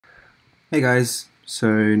Hey guys,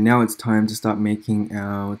 so now it's time to start making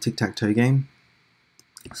our Tic Tac Toe game.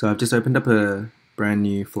 So I've just opened up a brand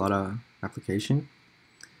new Flutter application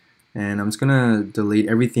and I'm just gonna delete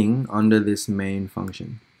everything under this main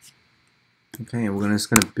function. Okay, and we're just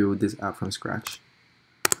gonna build this app from scratch.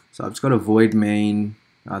 So I've just got a void main,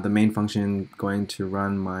 the main function going to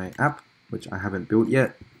run my app, which I haven't built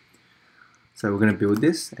yet. So we're gonna build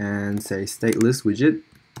this and say stateless widget,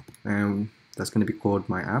 and that's gonna be called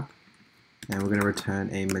my app. And we're going to return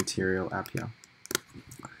a material app here.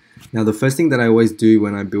 Now the first thing that I always do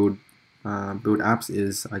when I build apps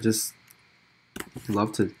is I just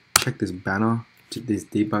love to check this banner, this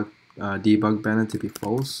debug banner to be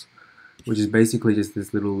false, which is basically just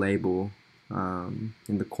this little label in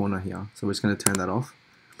the corner here. So we're just going to turn that off.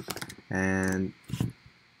 And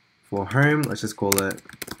for home, let's just call it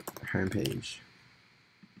home page.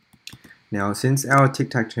 Now, since our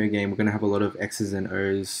tic-tac-toe game, we're going to have a lot of X's and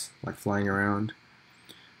O's like flying around.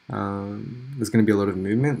 There's going to be a lot of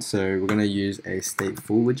movement, so we're going to use a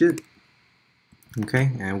stateful widget.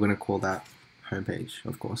 Okay, and we're going to call that homepage,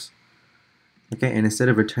 of course. Okay, and instead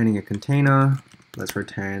of returning a container, let's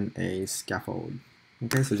return a scaffold.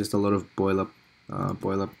 Okay, so just a lot of boilerplate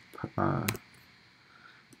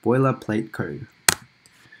code.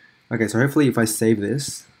 Okay, so hopefully if I save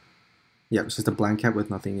this, yeah, it's just a blank cap with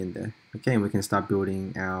nothing in there. Okay, and we can start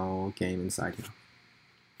building our game inside here.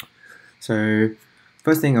 So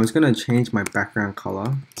first thing, I'm just going to change my background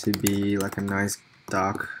color to be like a nice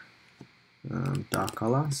dark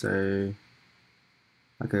color. So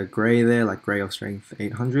like a gray there, like gray of strength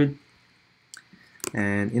 800.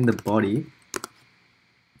 And in the body,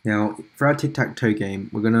 now for our tic-tac-toe game,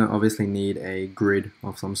 we're going to obviously need a grid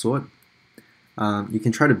of some sort. You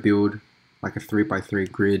can try to build like a 3x3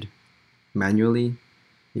 grid manually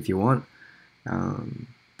if you want,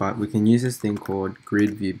 but we can use this thing called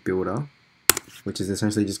grid view builder, which is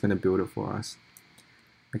essentially just going to build it for us.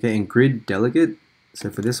 Okay, and grid delegate, so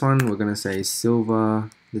for this one we're going to say silver,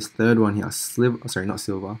 this third one here, sliver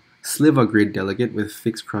grid delegate with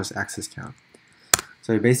fixed cross axis count.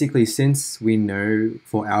 So basically, since we know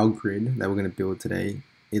for our grid that we're going to build today,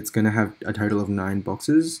 it's going to have a total of 9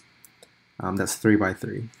 boxes, that's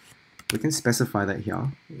 3x3. We can specify that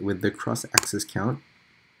here with the cross axis count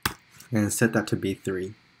and set that to be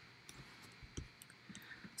 3.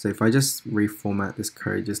 So if I just reformat this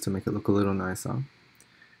code just to make it look a little nicer,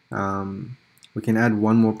 we can add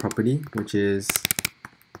one more property, which is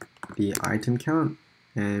the item count,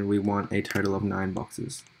 and we want a total of 9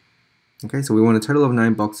 boxes. Okay, so we want a total of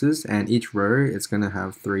 9 boxes, and each row it's going to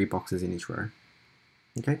have 3 boxes in each row.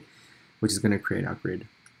 Okay, which is going to create our grid.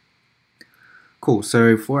 Cool,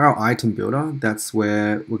 so for our item builder, that's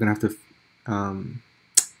where we're going to have to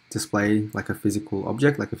display like a physical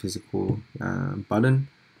object, like a physical button.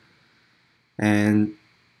 And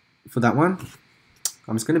for that one,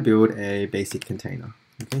 I'm just going to build a basic container.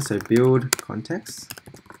 Okay, so build context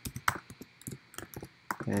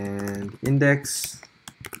and index.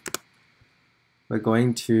 We're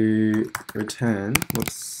going to return,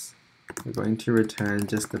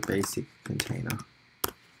 just the basic container.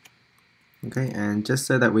 Okay, and just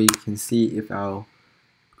so that we can see if our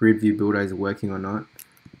grid view builder is working or not,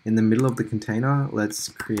 in the middle of the container, let's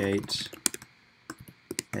create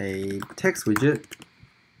a text widget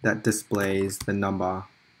that displays the number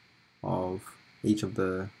of each of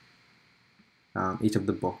the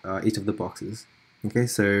boxes. Okay,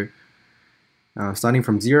 so starting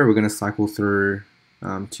from 0, we're going to cycle through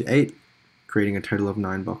to 8, creating a total of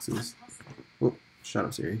 9 boxes. Oh, shut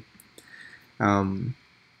up, Siri.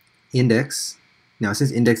 Index. Now,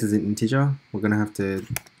 since index is an integer, we're going to have to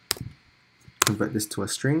convert this to a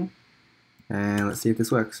string, and let's see if this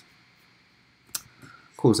works.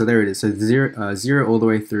 Cool, so there it is. So 0 all the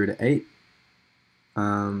way through to 8.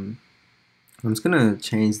 I'm just going to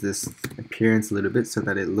change this appearance a little bit so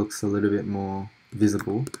that it looks a little bit more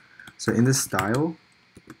visible. So in the style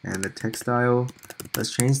and the text style,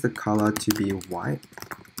 let's change the color to be white.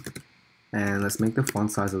 And let's make the font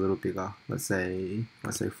size a little bigger. Let's say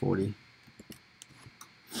 40.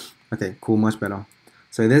 Okay, cool, much better.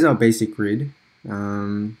 So there's our basic grid.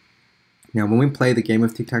 Now when we play the game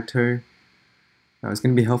of tic-tac-toe, it's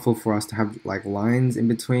going to be helpful for us to have like lines in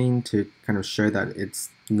between to kind of show that it's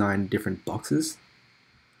 9 different boxes.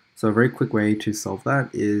 So a very quick way to solve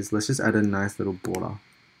that is let's just add a nice little border.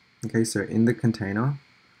 Okay, so in the container,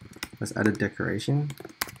 let's add a decoration.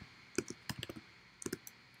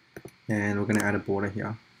 And we're going to add a border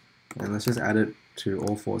here. And let's just add it to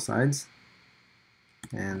all 4 sides.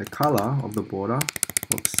 And the color of the border,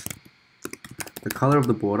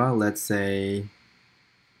 let's say,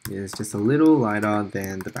 is just a little lighter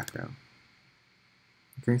than the background.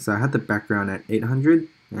 Okay, so I had the background at 800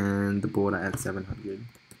 and the border at 700.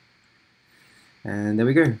 And there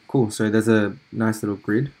we go, cool. So there's a nice little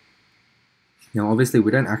grid. Now obviously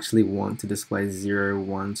we don't actually want to display 0,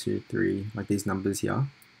 1, 2, 3, like these numbers here,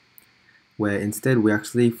 where instead we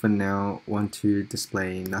actually for now want to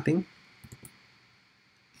display nothing,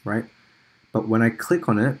 right? But when I click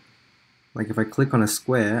on it, like if I click on a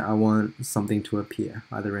square, I want something to appear,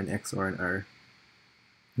 either an X or an O.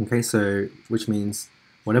 Okay, so which means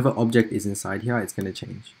whatever object is inside here, it's going to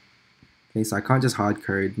change. Okay, so I can't just hard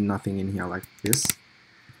code nothing in here like this.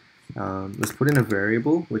 Let's put in a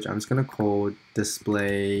variable, which I'm just going to call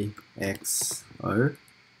display XO,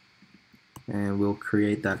 and we'll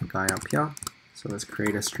create that guy up here. So let's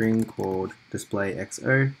create a string called display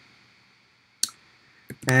XO,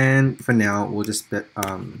 and for now we'll just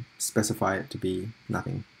specify it to be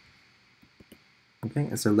nothing. Okay,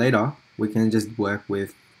 and so later we can just work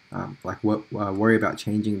with worry about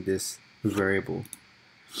changing this variable.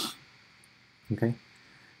 Okay,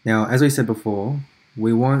 now as we said before,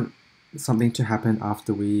 we want something to happen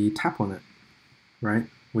after we tap on it, right?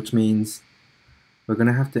 Which means we're going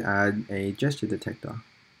to have to add a gesture detector.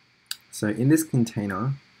 So in this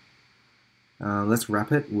container, let's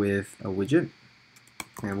wrap it with a widget,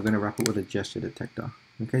 and we're going to wrap it with a gesture detector.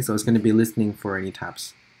 Okay, so it's going to be listening for any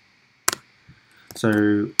taps.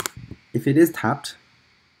 So if it is tapped,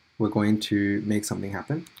 we're going to make something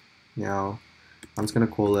happen. Now I'm just going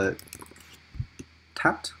to call it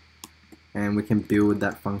tapped, and we can build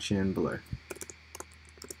that function below.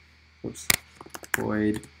 Oops,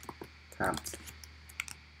 void tapped.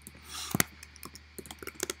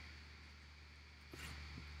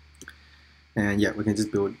 And yeah, we can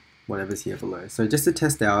just build whatever's here below. So just to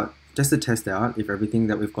test out if everything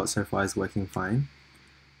that we've got so far is working fine.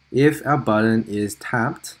 If our button is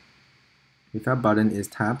tapped,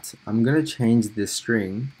 I'm going to change this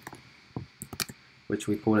string, which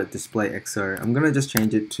we call it display XO. I'm going to just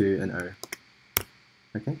change it to an O.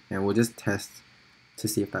 Okay, and we'll just test to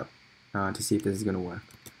see if this is going to work.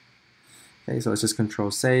 Okay, so let's just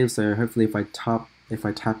control save. So hopefully if I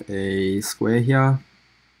tap a square here,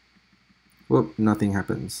 whoop, nothing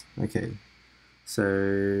happens. Okay,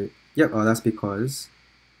 so yep, that's because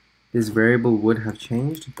this variable would have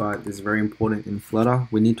changed, but it's very important in Flutter.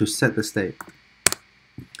 We need to set the state.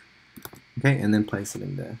 Okay, and then place it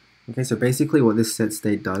in there. Okay, so basically what this set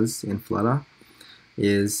state does in Flutter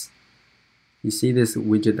is, you see this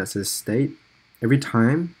widget that says state. Every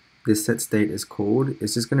time this set state is called,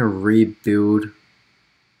 it's just going to rebuild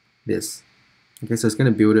this. Okay, so it's going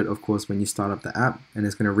to build it, of course, when you start up the app, and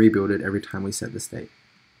it's going to rebuild it every time we set the state.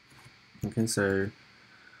 Okay, so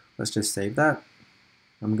let's just save that.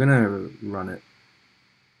 I'm going to run it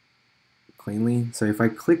cleanly. So if I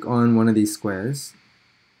click on one of these squares,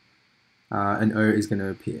 an O is going to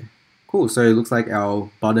appear. Cool, so it looks like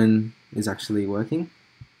our button is actually working.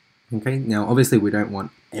 Okay, now obviously we don't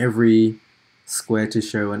want every square to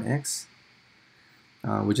show an X.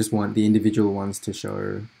 We just want the individual ones to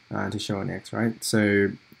show an X, right?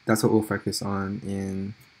 So that's what we'll focus on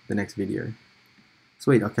in the next video.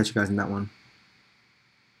 Sweet, I'll catch you guys in that one.